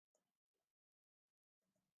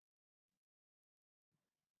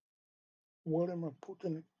Vladimir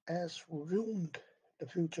Putin has ruined the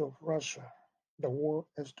future of Russia. The war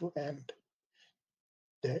has to end.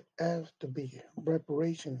 There has to be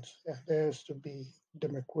reparations and there has to be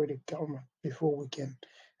democratic government before we can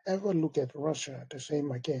ever look at Russia the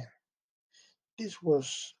same again. This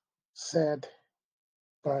was said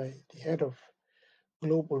by the head of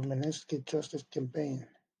Global Magnitsky Justice Campaign,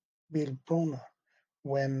 Bill Browder,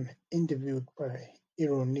 when interviewed by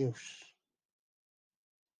Euronews.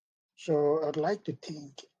 So I'd like to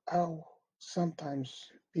think how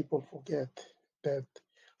sometimes people forget that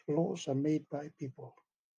laws are made by people,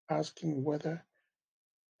 asking whether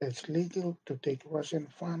it's legal to take Russian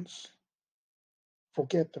funds.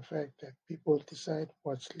 Forget the fact that people decide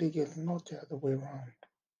what's legal, not the other way around.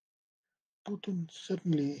 Putin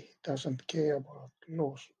certainly doesn't care about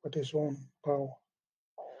laws but his own power.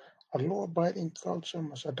 A law-abiding culture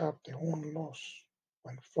must adopt their own laws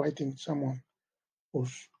when fighting someone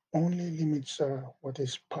whose only limits are what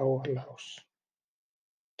his power allows.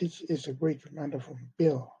 This is a great reminder from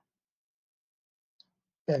Bill,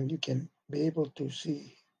 and you can be able to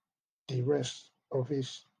see the rest of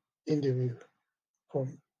his interview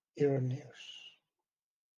from Euronews.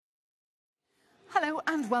 Hello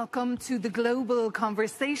and welcome to the Global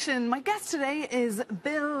Conversation. My guest today is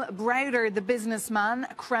Bill Browder, the businessman,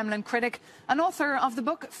 Kremlin critic, and author of the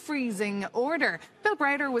book Freezing Order. Bill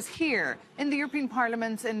Browder was here in the European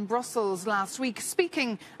Parliament in Brussels last week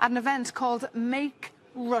speaking at an event called Make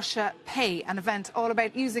Russia Pay, an event all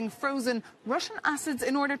about using frozen Russian assets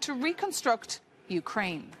in order to reconstruct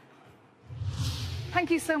Ukraine.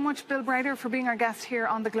 Thank you so much, Bill Browder, for being our guest here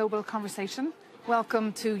on the Global Conversation.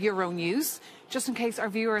 Welcome to Euronews. Just in case our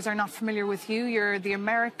viewers are not familiar with you, you're the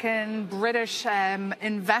American-British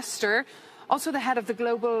investor, also the head of the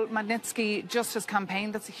Global Magnitsky Justice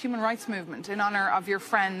Campaign. That's a human rights movement in honour of your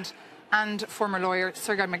friend and former lawyer,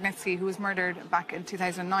 Sergei Magnitsky, who was murdered back in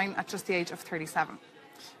 2009 at just the age of 37.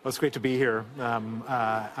 Well, it's great to be here.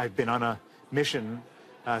 I've been on a mission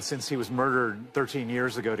since he was murdered 13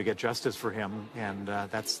 years ago to get justice for him, and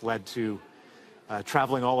that's led to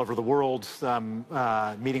traveling all over the world,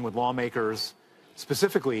 meeting with lawmakers,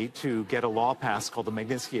 specifically to get a law passed called the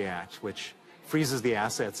Magnitsky Act, which freezes the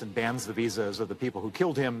assets and bans the visas of the people who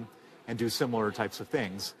killed him and do similar types of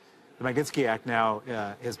things. The Magnitsky Act now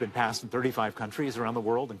has been passed in 35 countries around the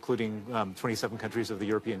world, including 27 countries of the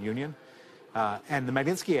European Union. And the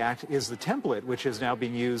Magnitsky Act is the template which is now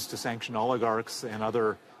being used to sanction oligarchs and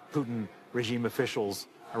other Putin regime officials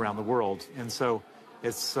around the world. And so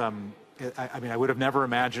it's, I mean, I would have never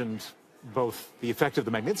imagined both the effect of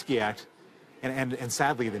the Magnitsky Act and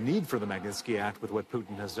sadly the need for the Magnitsky Act with what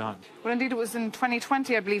Putin has done. Well, indeed, it was in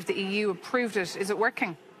 2020, I believe, the EU approved it. Is it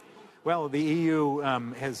working? Well, the EU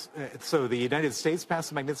so the United States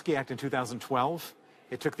passed the Magnitsky Act in 2012.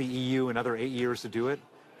 It took the EU another 8 years to do it.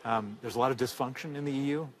 There's a lot of dysfunction in the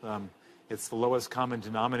EU. It's the lowest common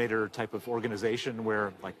denominator type of organization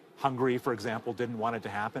where, like, Hungary, for example, didn't want it to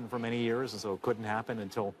happen for many years, and so it couldn't happen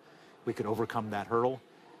until we could overcome that hurdle.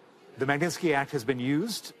 The Magnitsky Act has been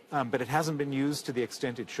used, but it hasn't been used to the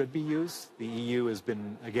extent it should be used. The EU has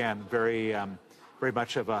been, again, very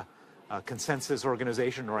much of a consensus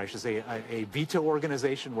organization, or I should say a veto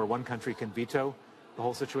organization where one country can veto the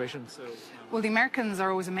whole situation. So, well, the Americans are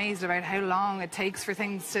always amazed about how long it takes for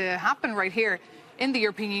things to happen right here in the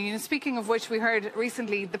European Union. Speaking of which, we heard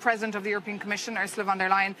recently the President of the European Commission, Ursula von der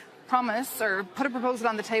Leyen, promise or put a proposal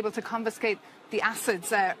on the table to confiscate the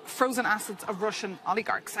assets, frozen assets of Russian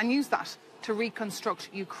oligarchs and use that to reconstruct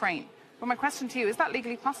Ukraine. But my question to you, is that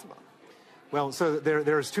legally possible? Well, so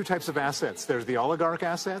there's two types of assets. There's the oligarch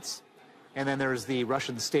assets, and then there's the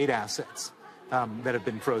Russian state assets that have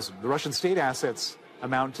been frozen. The Russian state assets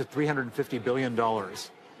amount to $350 billion.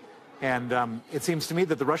 And it seems to me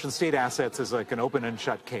that the Russian state assets is like an open and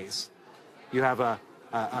shut case. You have a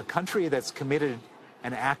country that's committed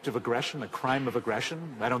an act of aggression, a crime of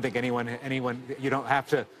aggression. I don't think anyone, you don't have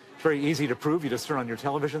to, it's very easy to prove. You just turn on your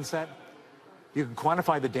television set. You can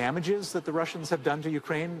quantify the damages that the Russians have done to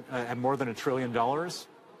Ukraine at more than $1 trillion.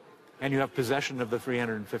 And you have possession of the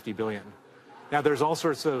 $350 billion. Now, there's all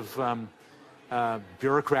sorts of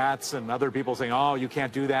bureaucrats and other people saying, oh, you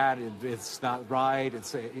can't do that, it's not right,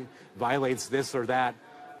 it violates this or that.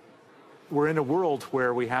 We're in a world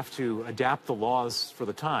where we have to adapt the laws for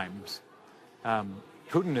the times.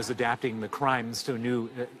 Putin is adapting the crimes to a new,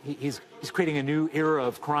 he's creating a new era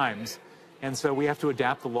of crimes, and so we have to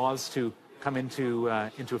adapt the laws to come into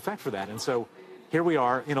effect for that. And so here we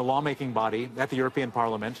are in a lawmaking body at the European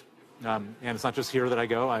Parliament, and it's not just here that I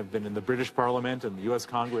go. I've been in the British Parliament and the U.S.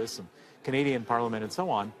 Congress and Canadian Parliament and so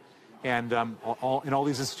on. And in all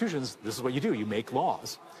these institutions, this is what you do. You make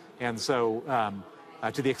laws. And so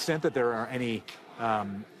to the extent that there are any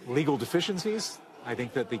legal deficiencies, I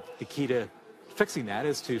think that the key to fixing that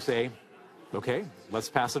is to say, okay, let's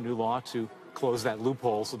pass a new law to close that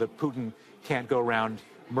loophole so that Putin can't go around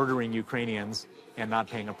murdering Ukrainians and not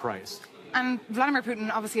paying a price. And Vladimir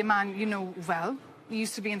Putin, obviously a man you know well. You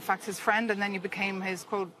used to be, in fact, his friend, and then you became his,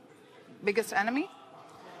 quote, biggest enemy?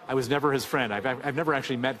 I was never his friend. I've never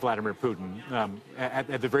actually met Vladimir Putin.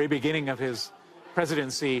 At the very beginning of his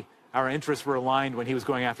presidency, our interests were aligned when he was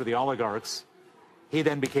going after the oligarchs. He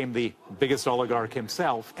then became the biggest oligarch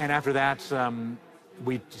himself. And after that,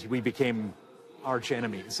 we became arch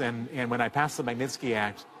enemies. And when I passed the Magnitsky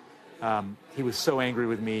Act, he was so angry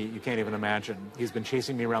with me, you can't even imagine. He's been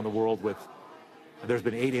chasing me around the world with, there's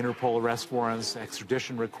been 8 Interpol arrest warrants,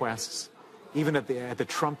 extradition requests. Even at the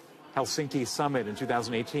Trump Helsinki summit in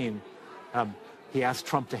 2018, he asked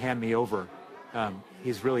Trump to hand me over.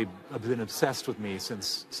 He's really been obsessed with me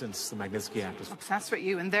since the Magnitsky Act. Obsessed with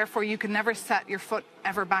you, and therefore you can never set your foot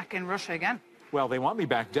ever back in Russia again. Well, they want me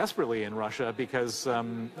back desperately in Russia because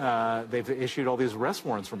they've issued all these arrest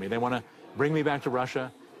warrants for me. They want to bring me back to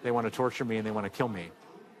Russia, they want to torture me, and they want to kill me.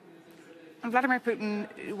 And Vladimir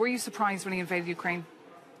Putin, were you surprised when he invaded Ukraine?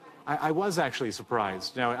 I was actually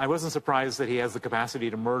surprised. Now, I wasn't surprised that he has the capacity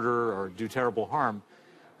to murder or do terrible harm,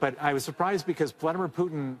 but I was surprised because Vladimir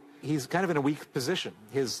Putin, he's kind of in a weak position.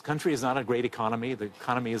 His country is not a great economy. The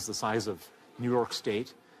economy is the size of New York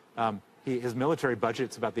State. His military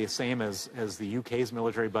budget's about the same as the UK's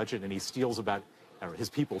military budget, and he steals about, or his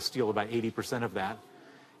people steal about 80% of that.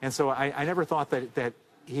 And so I never thought that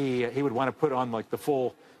he would want to put on like the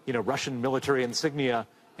full, Russian military insignia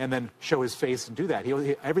and then show his face and do that.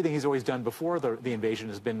 Everything he's always done before the invasion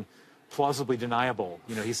has been plausibly deniable.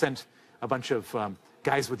 He sent a bunch of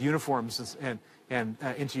guys with uniforms and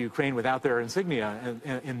into Ukraine without their insignia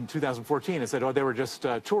in 2014 and said, oh, they were just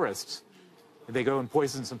tourists. They go and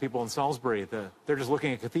poison some people in Salisbury. They're just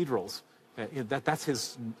looking at cathedrals. That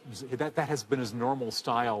has been his normal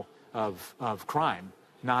style of crime,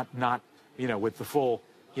 not with the full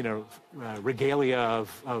regalia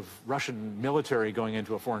of Russian military going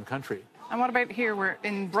into a foreign country. And what about here? We're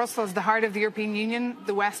in Brussels, the heart of the European Union.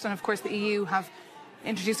 The West and, of course, the EU have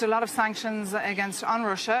introduced a lot of sanctions on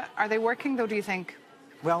Russia. Are they working, though, do you think?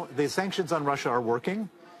 Well, the sanctions on Russia are working,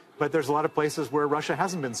 but there's a lot of places where Russia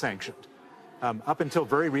hasn't been sanctioned. Up until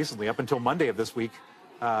very recently, up until Monday of this week,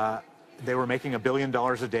 they were making $1 billion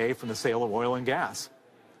a day from the sale of oil and gas.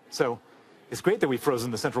 So it's great that we've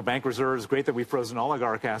frozen the central bank reserves, great that we've frozen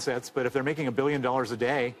oligarch assets, but if they're making $1 billion a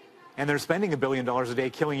day and they're spending $1 billion a day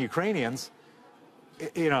killing Ukrainians,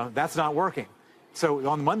 that's not working. So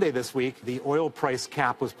on Monday this week, the oil price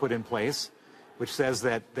cap was put in place, which says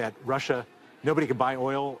that Russia, nobody can buy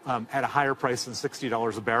oil at a higher price than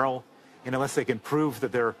 $60 a barrel. And unless they can prove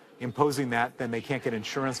that they're imposing that, then they can't get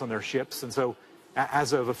insurance on their ships. And so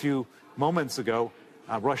as of a few moments ago,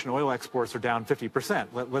 Russian oil exports are down 50%.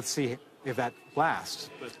 Let's see if that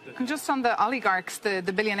lasts. And just on the oligarchs, the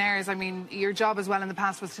billionaires, I mean, your job as well in the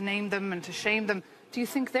past was to name them and to shame them. Do you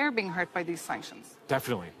think they're being hurt by these sanctions?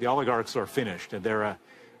 Definitely. The oligarchs are finished, and they're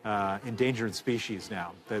an endangered species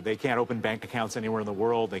now. They can't open bank accounts anywhere in the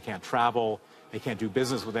world. They can't travel. They can't do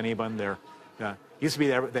business with anyone. Used to be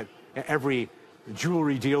that every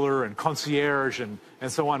jewelry dealer and concierge and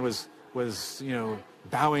so on was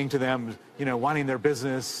bowing to them, wanting their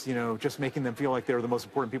business, just making them feel like they're the most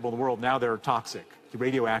important people in the world. Now they're toxic,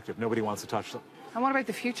 radioactive. Nobody wants to touch them. And what about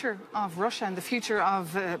the future of Russia and the future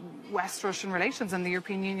of West-Russian relations and the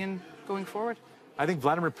European Union going forward? I think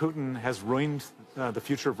Vladimir Putin has ruined the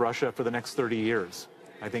future of Russia for the next 30 years.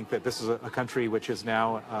 I think that this is a country which is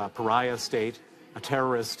now a pariah state, a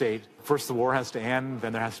terrorist state. First, the war has to end,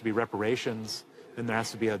 then there has to be reparations, then there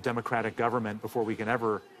has to be a democratic government before we can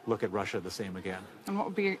ever look at Russia the same again. And what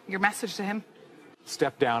would be your message to him?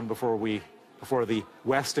 Step down before the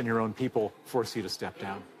West and your own people force you to step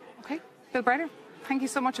down. Okay. Bill Browder, thank you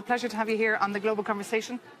so much. A pleasure to have you here on the Global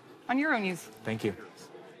Conversation on Euronews. Thank you.